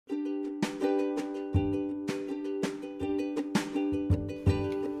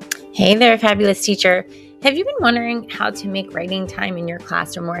Hey there, fabulous teacher. Have you been wondering how to make writing time in your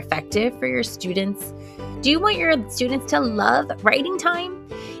classroom more effective for your students? Do you want your students to love writing time?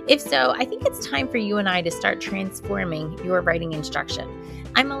 If so, I think it's time for you and I to start transforming your writing instruction.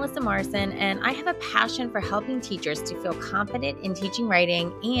 I'm Melissa Morrison, and I have a passion for helping teachers to feel confident in teaching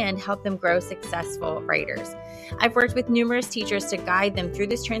writing and help them grow successful writers. I've worked with numerous teachers to guide them through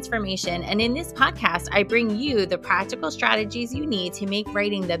this transformation, and in this podcast, I bring you the practical strategies you need to make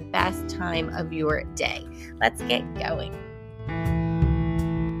writing the best time of your day. Let's get going.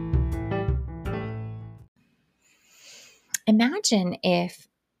 Imagine if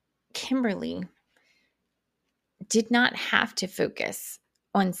Kimberly did not have to focus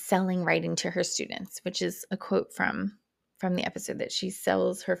on selling writing to her students, which is a quote from the episode that she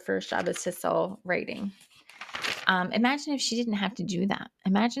sells. Her first job is to sell writing. Imagine if she didn't have to do that.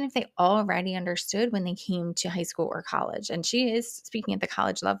 Imagine if they already understood when they came to high school or college. And she is speaking at the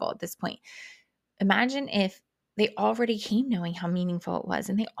college level at this point. Imagine if they already came knowing how meaningful it was,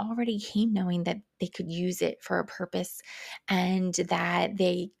 and they already came knowing that they could use it for a purpose and that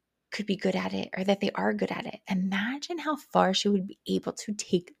they could be good at it, or that they are good at it. Imagine how far she would be able to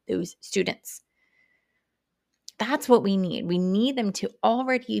take those students. That's what we need. We need them to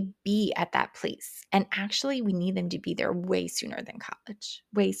already be at that place. And actually, we need them to be there way sooner than college,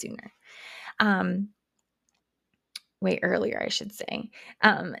 way sooner. Way earlier, I should say.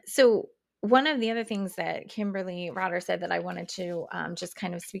 So one of the other things that Kimberly Rotter said that I wanted to just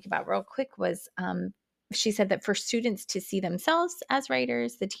kind of speak about real quick was she said that for students to see themselves as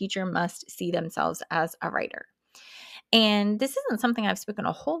writers, the teacher must see themselves as a writer. And this isn't something I've spoken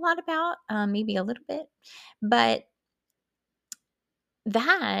a whole lot about, maybe a little bit, but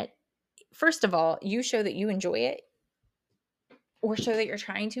that, first of all, you show that you enjoy it or show that you're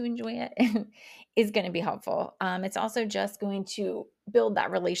trying to enjoy it is going to be helpful. It's also just going to build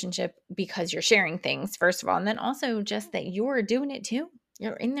that relationship because you're sharing things, first of all, and then also just that you're doing it too.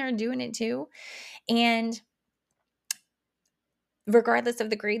 You're in there doing it too. And regardless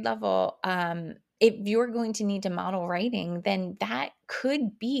of the grade level, if you're going to need to model writing, then that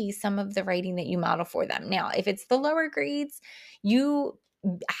could be some of the writing that you model for them. Now, if it's the lower grades, you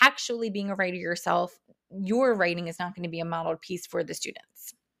actually being a writer yourself, your writing is not going to be a modeled piece for the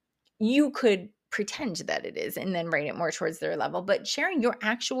students. You could pretend that it is and then write it more towards their level, but sharing your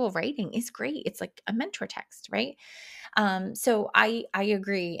actual writing is great. It's like a mentor text, right? So I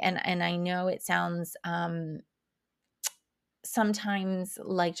agree. And I know it sounds sometimes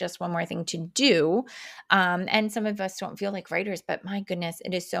like just one more thing to do. And some of us don't feel like writers, but my goodness,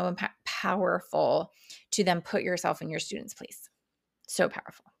 it is so powerful to then put yourself in your student's place. So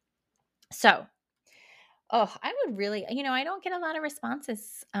powerful. So, I would really, I don't get a lot of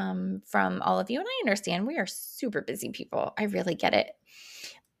responses from all of you. And I understand we are super busy people. I really get it.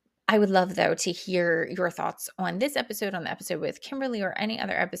 I would love, though, to hear your thoughts on this episode, on the episode with Kimberly, or any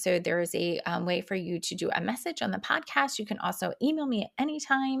other episode. There is a way for you to do a message on the podcast. You can also email me at any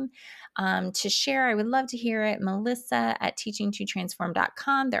time to share. I would love to hear it.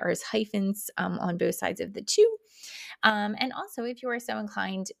 Melissa@teachingtotransform.com. There are hyphens on both sides of the two. And also, if you are so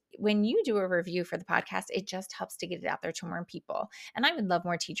inclined, when you do a review for the podcast, it just helps to get it out there to more people. And I would love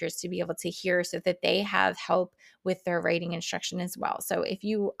more teachers to be able to hear so that they have help with their writing instruction as well. So if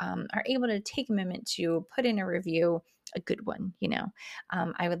you are able to take a moment to put in a review, a good one,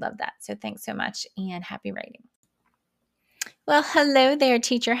 I would love that. So thanks so much and happy writing. Well, hello there,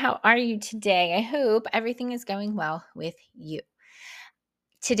 teacher. How are you today? I hope everything is going well with you.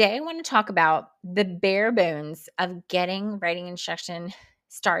 Today, I want to talk about the bare bones of getting writing instruction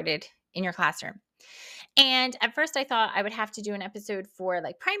started in your classroom. And at first, I thought I would have to do an episode for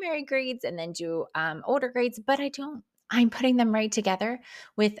like primary grades and then do older grades, but I don't. I'm putting them right together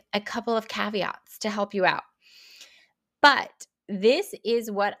with a couple of caveats to help you out. But this is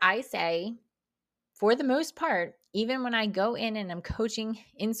what I say for the most part, even when I go in and I'm coaching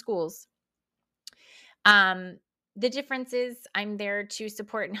in schools. The difference is I'm there to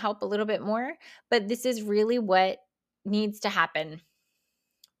support and help a little bit more, but this is really what needs to happen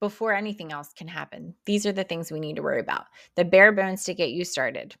before anything else can happen. These are the things we need to worry about. The bare bones to get you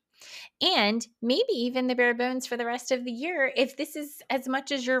started. And maybe even the bare bones for the rest of the year if this is as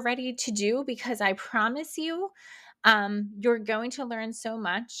much as you're ready to do, because I promise you, you're going to learn so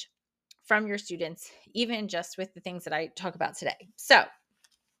much from your students, even just with the things that I talk about today. So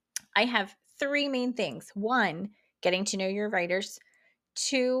I have 3 main things. 1, getting to know your writers.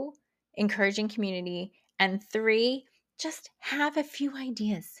 2, encouraging community. And 3, just have a few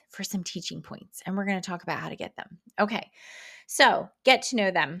ideas for some teaching points. And we're going to talk about how to get them. Okay, so get to know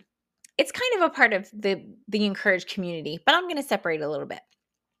them. It's kind of a part of the encouraged community, but I'm going to separate a little bit.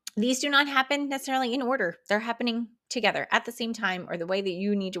 These do not happen necessarily in order. They're happening together at the same time or the way that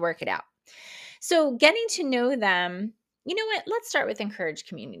you need to work it out. So getting to know them, you know what? Let's start with encourage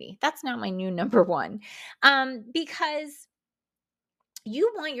community. That's now my new number one. Because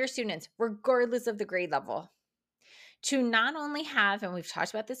you want your students, regardless of the grade level, to not only have, and we've talked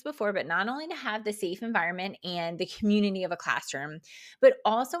about this before, but not only to have the safe environment and the community of a classroom, but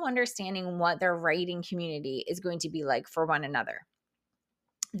also understanding what their writing community is going to be like for one another.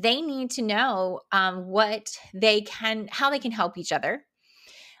 They need to know how they can help each other,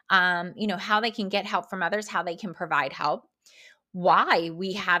 how they can get help from others, how they can provide help, why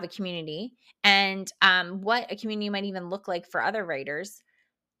we have a community, and what a community might even look like for other writers.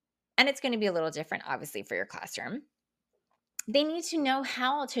 And it's going to be a little different, obviously, for your classroom. They need to know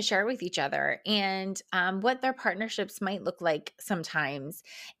how to share with each other and what their partnerships might look like sometimes,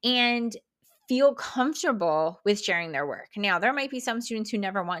 and feel comfortable with sharing their work. Now, there might be some students who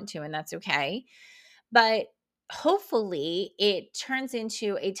never want to, and that's okay. But hopefully, it turns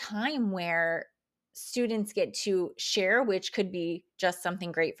into a time where students get to share, which could be just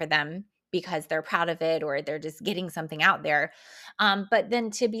something great for them because they're proud of it or they're just getting something out there. But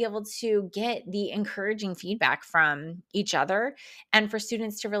then to be able to get the encouraging feedback from each other and for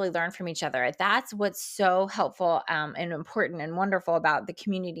students to really learn from each other. That's what's so helpful and important and wonderful about the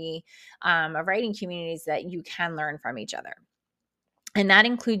community of writing communities, that you can learn from each other. And that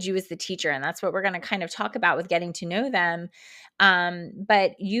includes you as the teacher. And that's what we're going to kind of talk about with getting to know them.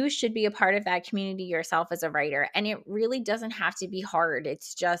 But you should be a part of that community yourself as a writer. And it really doesn't have to be hard.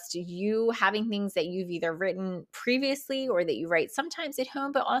 It's just you having things that you've either written previously or that you write sometimes at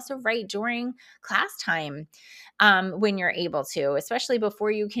home, but also write during class time when you're able to, especially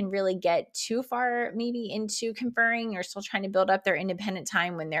before you can really get too far maybe into conferring. You're still trying to build up their independent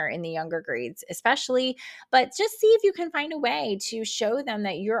time when they're in the younger grades, especially. But just see if you can find a way to show them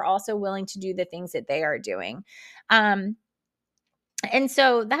that you're also willing to do the things that they are doing. And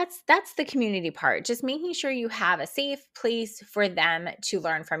so that's the community part, just making sure you have a safe place for them to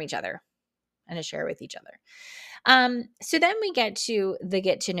learn from each other and to share with each other. So then we get to the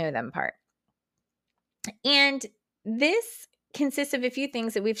get to know them part. And this consists of a few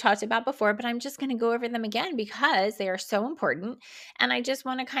things that we've talked about before, but I'm just going to go over them again because they are so important. And I just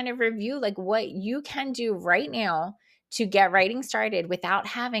want to kind of review like what you can do right now to get writing started without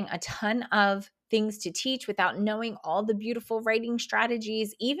having a ton of things to teach, without knowing all the beautiful writing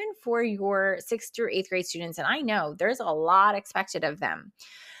strategies, even for your 6th through 8th grade students. And I know there's a lot expected of them,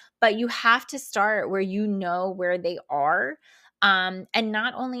 but you have to start where you know where they are. And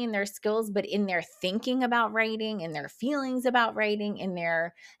not only in their skills, but in their thinking about writing, in their feelings about writing, in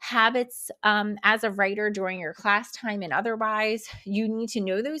their habits as a writer during your class time and otherwise. You need to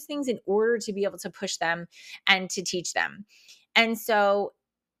know those things in order to be able to push them and to teach them. And so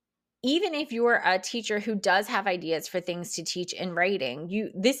even if you're a teacher who does have ideas for things to teach in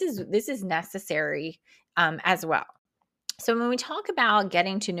writing, this is necessary as well. So when we talk about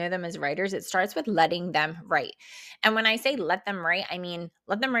getting to know them as writers, it starts with letting them write. And when I say let them write, I mean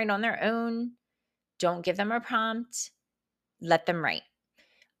let them write on their own. Don't give them a prompt. Let them write.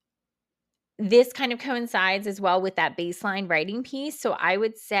 This kind of coincides as well with that baseline writing piece. So I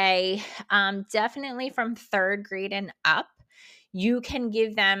would say definitely from 3rd grade and up, you can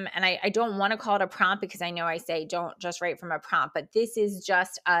give them, and I don't want to call it a prompt because I know I say don't just write from a prompt, but this is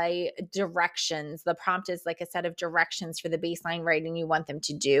just a directions. The prompt is like a set of directions for the baseline writing you want them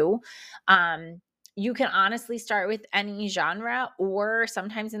to do. You can honestly start with any genre, or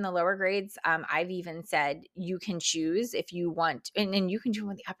sometimes in the lower grades, I've even said you can choose if you want, and you can do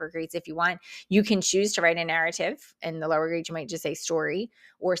it in the upper grades if you want. You can choose to write a narrative. In the lower grades, you might just say story,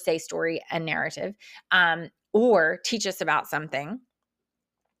 or say story and narrative, or teach us about something.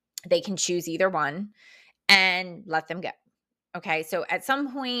 They can choose either one and let them go. Okay, so at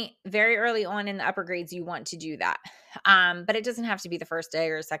some point very early on in the upper grades, you want to do that. But it doesn't have to be the first day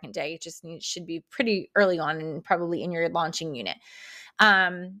or second day. It just should be pretty early on and probably in your launching unit.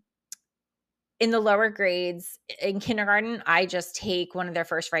 In the lower grades, in kindergarten, I just take one of their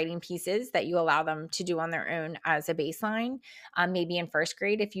first writing pieces that you allow them to do on their own as a baseline. Maybe in 1st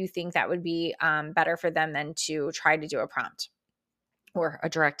grade, if you think that would be better for them than to try to do a prompt or a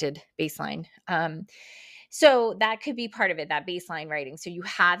directed baseline. So that could be part of it, that baseline writing. So you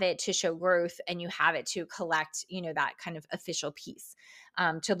have it to show growth and you have it to collect, that kind of official piece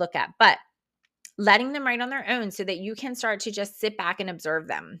to look at. But letting them write on their own so that you can start to just sit back and observe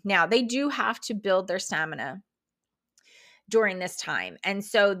them. Now, they do have to build their stamina during this time. And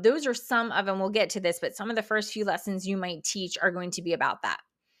so those are some of them. We'll get to this, but some of the first few lessons you might teach are going to be about that.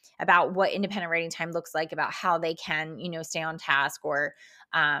 about what independent writing time looks like, about how they can, stay on task, or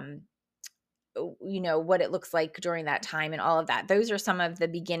what it looks like during that time and all of that. Those are some of the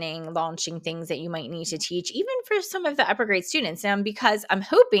beginning launching things that you might need to teach, even for some of the upper grade students. Because I'm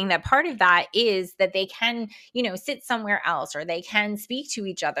hoping that part of that is that they can, sit somewhere else, or they can speak to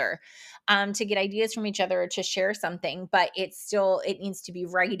each other to get ideas from each other, or to share something, but it needs to be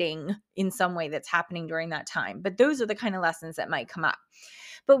writing in some way that's happening during that time. But those are the kind of lessons that might come up.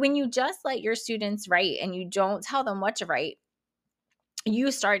 But when you just let your students write and you don't tell them what to write,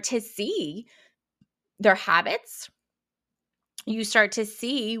 you start to see their habits. You start to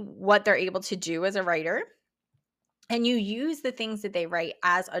see what they're able to do as a writer, and you use the things that they write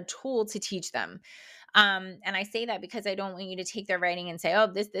as a tool to teach them. And I say that because I don't want you to take their writing and say, oh,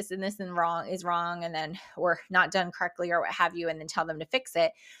 this, and this and wrong is wrong, and then, or not done correctly, or what have you, and then tell them to fix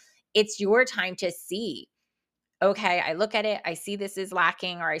it. It's your time to see, okay, I look at it, I see this is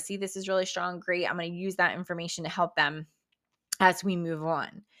lacking, or I see this is really strong. Great. I'm going to use that information to help them as we move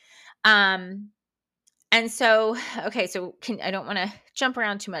on. And so, okay, so I don't want to jump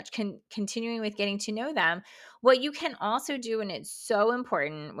around too much. Continuing with getting to know them, what you can also do, and it's so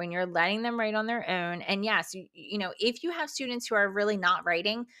important when you're letting them write on their own. And yes, if you have students who are really not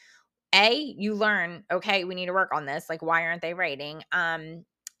writing, you learn, okay, we need to work on this. Like, why aren't they writing?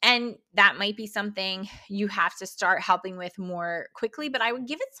 And that might be something you have to start helping with more quickly, but I would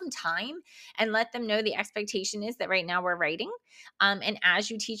give it some time and let them know the expectation is that right now we're writing. And as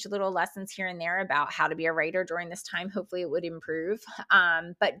you teach little lessons here and there about how to be a writer during this time, hopefully it would improve.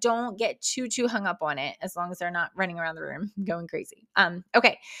 But don't get too hung up on it, as long as they're not running around the room going crazy.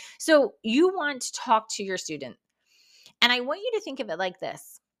 Okay, so you want to talk to your student, and I want you to think of it like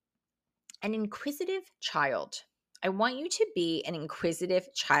this: an inquisitive child. I want you to be an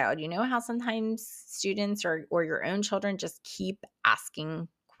inquisitive child. You know how sometimes students or your own children just keep asking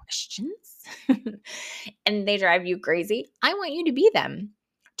questions and they drive you crazy? I want you to be them,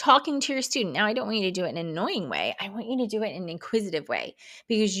 talking to your student. Now, I don't want you to do it in an annoying way. I want you to do it in an inquisitive way,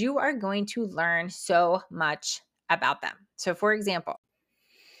 because you are going to learn so much about them. So, for example,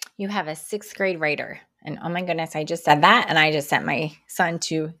 you have a 6th grade writer. And oh my goodness, I just said that, and I just sent my son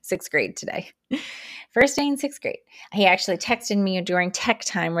to 6th grade today. First day in 6th grade. He actually texted me during tech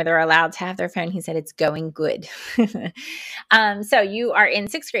time, where they're allowed to have their phone. He said, it's going good. So you are in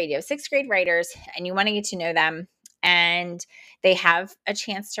 6th grade. You have 6th grade writers, and you want to get to know them, and they have a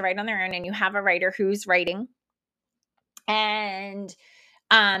chance to write on their own, and you have a writer who's writing. And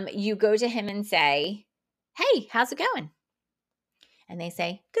you go to him and say, hey, how's it going? And they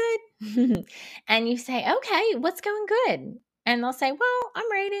say, good. And you say, okay, what's going good? And they'll say, well, I'm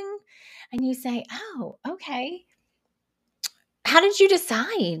writing. And you say, oh, okay. How did you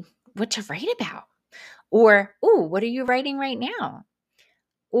decide what to write about? Or, oh, what are you writing right now?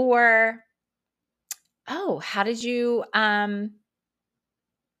 Or, oh, how did you, I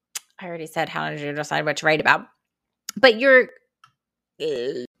already said, how did you decide what to write about? But you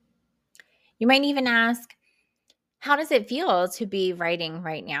might even ask, how does it feel to be writing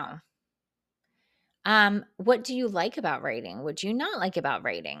right now? What do you like about writing? What do you not like about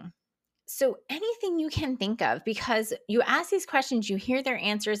writing? So anything you can think of, because you ask these questions, you hear their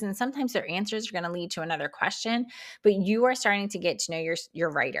answers, and sometimes their answers are going to lead to another question, but you are starting to get to know your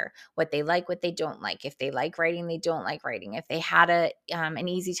writer, what they like, what they don't like. If they like writing, they don't like writing. If they had an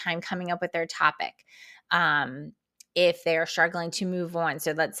easy time coming up with their topic. If they're struggling to move on.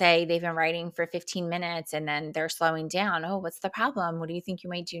 So let's say they've been writing for 15 minutes and then they're slowing down. Oh, what's the problem? What do you think you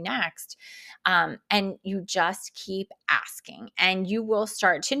might do next? And you just keep asking, and you will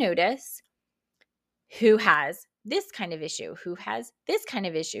start to notice who has this kind of issue, who has this kind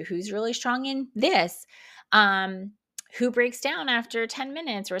of issue, who's really strong in this, who breaks down after 10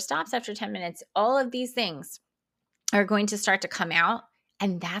 minutes or stops after 10 minutes. All of these things are going to start to come out.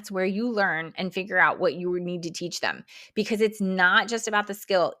 And that's where you learn and figure out what you need to teach them, because it's not just about the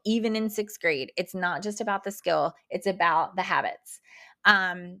skill. Even in 6th grade, it's not just about the skill. It's about the habits.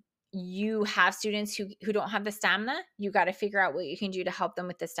 You have students who don't have the stamina. You got to figure out what you can do to help them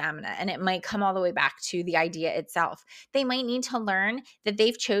with the stamina. And it might come all the way back to the idea itself. They might need to learn that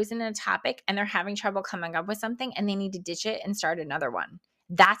they've chosen a topic and they're having trouble coming up with something, and they need to ditch it and start another one.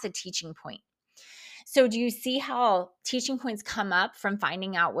 That's a teaching point. So do you see how teaching points come up from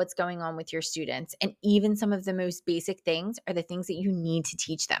finding out what's going on with your students? And even some of the most basic things are the things that you need to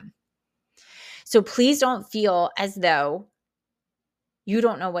teach them. So please don't feel as though you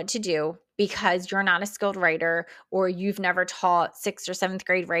don't know what to do because you're not a skilled writer, or you've never taught 6th or 7th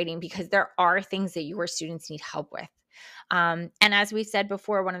grade writing, because there are things that your students need help with. And as we said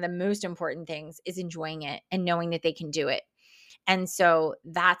before, one of the most important things is enjoying it and knowing that they can do it. And so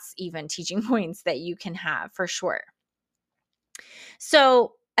that's even teaching points that you can have for sure.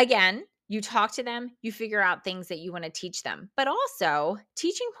 So again, you talk to them, you figure out things that you want to teach them. But also,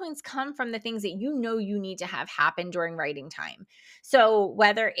 teaching points come from the things that you know you need to have happen during writing time. So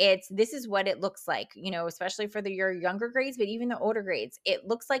whether it's this is what it looks like, especially for your younger grades, but even the older grades, it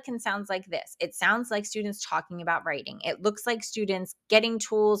looks like and sounds like this. It sounds like students talking about writing. It looks like students getting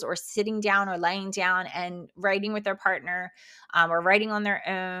tools or sitting down or laying down and writing with their partner, or writing on their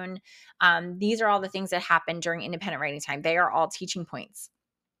own. These are all the things that happen during independent writing time. They are all teaching points.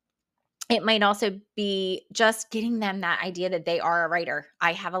 It might also be just getting them that idea that they are a writer.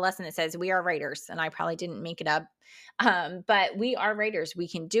 I have a lesson that says we are writers, and I probably didn't make it up. But we are writers. We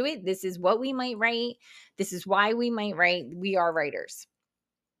can do it. This is what we might write. This is why we might write. We are writers.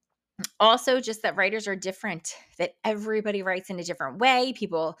 Also, just that writers are different, that everybody writes in a different way.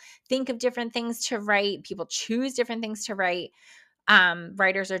 People think of different things to write. People choose different things to write.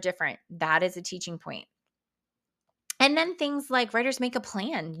 Writers are different. That is a teaching point. And then things like writers make a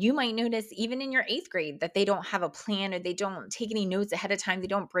plan. You might notice even in your 8th grade that they don't have a plan, or they don't take any notes ahead of time. They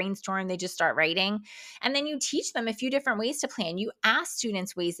don't brainstorm. They just start writing. And then you teach them a few different ways to plan. You ask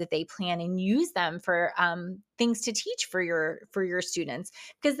students ways that they plan and use them for things to teach for your students,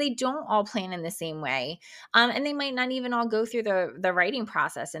 because they don't all plan in the same way. And they might not even all go through the writing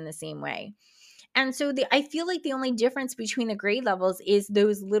process in the same way. And so I feel like the only difference between the grade levels is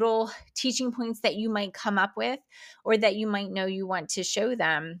those little teaching points that you might come up with, or that you might know you want to show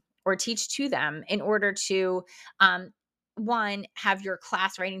them or teach to them in order to, one, have your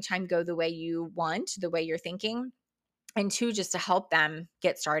class writing time go the way you want, the way you're thinking, and two, just to help them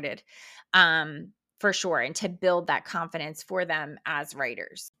get started, for sure, and to build that confidence for them as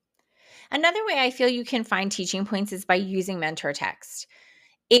writers. Another way I feel you can find teaching points is by using mentor text.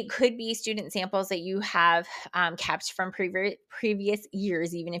 It could be student samples that you have kept from previous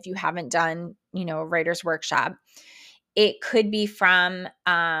years, even if you haven't done, a writer's workshop. It could be from,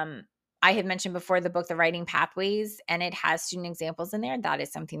 I had mentioned before, the book, The Writing Pathways, and it has student examples in there. That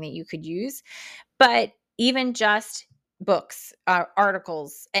is something that you could use. But even just books,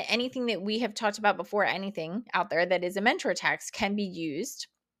 articles, anything that we have talked about before, anything out there that is a mentor text can be used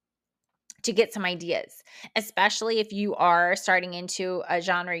to get some ideas, especially if you are starting into a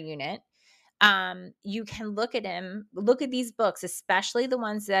genre unit. You can look at these books, especially the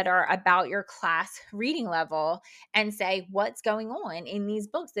ones that are about your class reading level, and say what's going on in these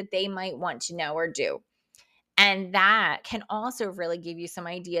books that they might want to know or do. And that can also really give you some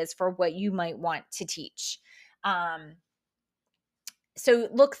ideas for what you might want to teach. So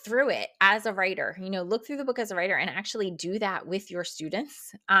look through it as a writer, look through the book as a writer, and actually do that with your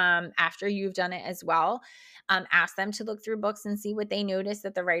students after you've done it as well. Ask them to look through books and see what they notice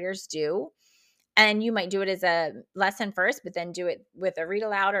that the writers do. And you might do it as a lesson first, but then do it with a read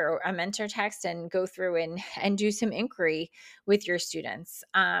aloud or a mentor text, and go through and do some inquiry with your students.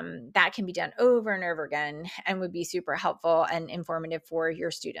 That can be done over and over again and would be super helpful and informative for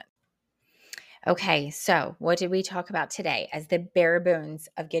your students. Okay, so what did we talk about today as the bare bones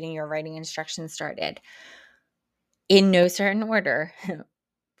of getting your writing instruction started? In no certain order,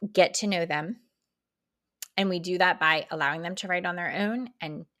 get to know them. And we do that by allowing them to write on their own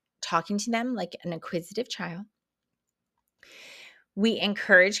and talking to them like an inquisitive child. We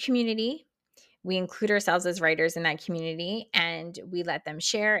encourage community. We include ourselves as writers in that community, and we let them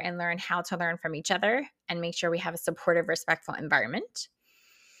share and learn how to learn from each other, and make sure we have a supportive, respectful environment.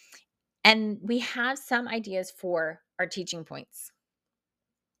 And we have some ideas for our teaching points.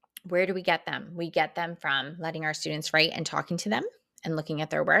 Where do we get them? We get them from letting our students write and talking to them and looking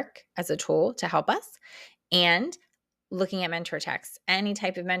at their work as a tool to help us, and looking at mentor texts, any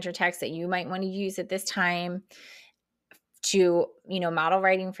type of mentor text that you might want to use at this time to, model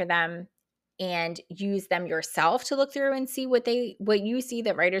writing for them, and use them yourself to look through and see what you see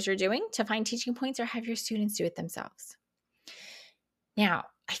that writers are doing to find teaching points, or have your students do it themselves. Now,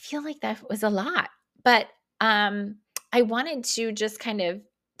 I feel like that was a lot, but I wanted to just kind of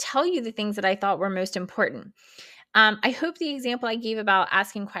tell you the things that I thought were most important. I hope the example I gave about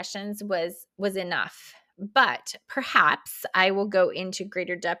asking questions was enough, but perhaps I will go into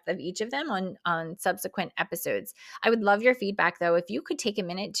greater depth of each of them on subsequent episodes. I would love your feedback, though. If you could take a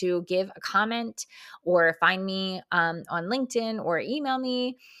minute to give a comment, or find me on LinkedIn, or email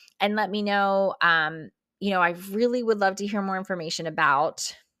me and let me know. I really would love to hear more information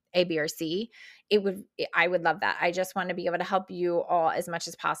about A, B, or C. I would love that. I just want to be able to help you all as much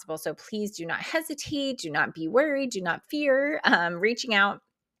as possible. So please do not hesitate. Do not be worried. Do not fear reaching out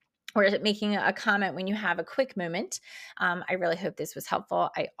or making a comment when you have a quick moment. I really hope this was helpful.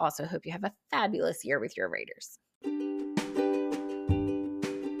 I also hope you have a fabulous year with your writers.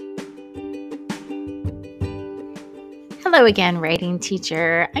 Hello again, writing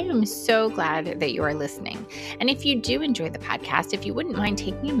teacher. I am so glad that you are listening. And if you do enjoy the podcast, if you wouldn't mind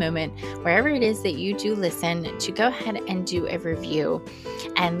taking a moment, wherever it is that you do listen, to go ahead and do a review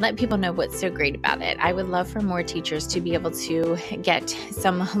and let people know what's so great about it. I would love for more teachers to be able to get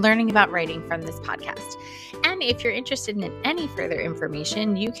some learning about writing from this podcast. And if you're interested in any further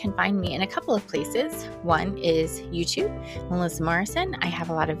information, you can find me in a couple of places. One is YouTube, Melissa Morrison. I have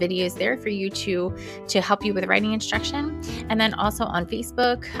a lot of videos there for you to help you with writing instruction. And then also on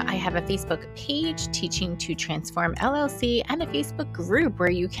Facebook, I have a Facebook page, Teaching to Transform LLC, and a Facebook group where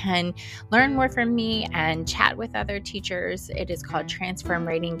you can learn more from me and chat with other teachers. It is called Transform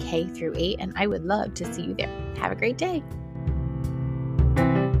Writing K through 8, and I would love to see you there. Have a great day.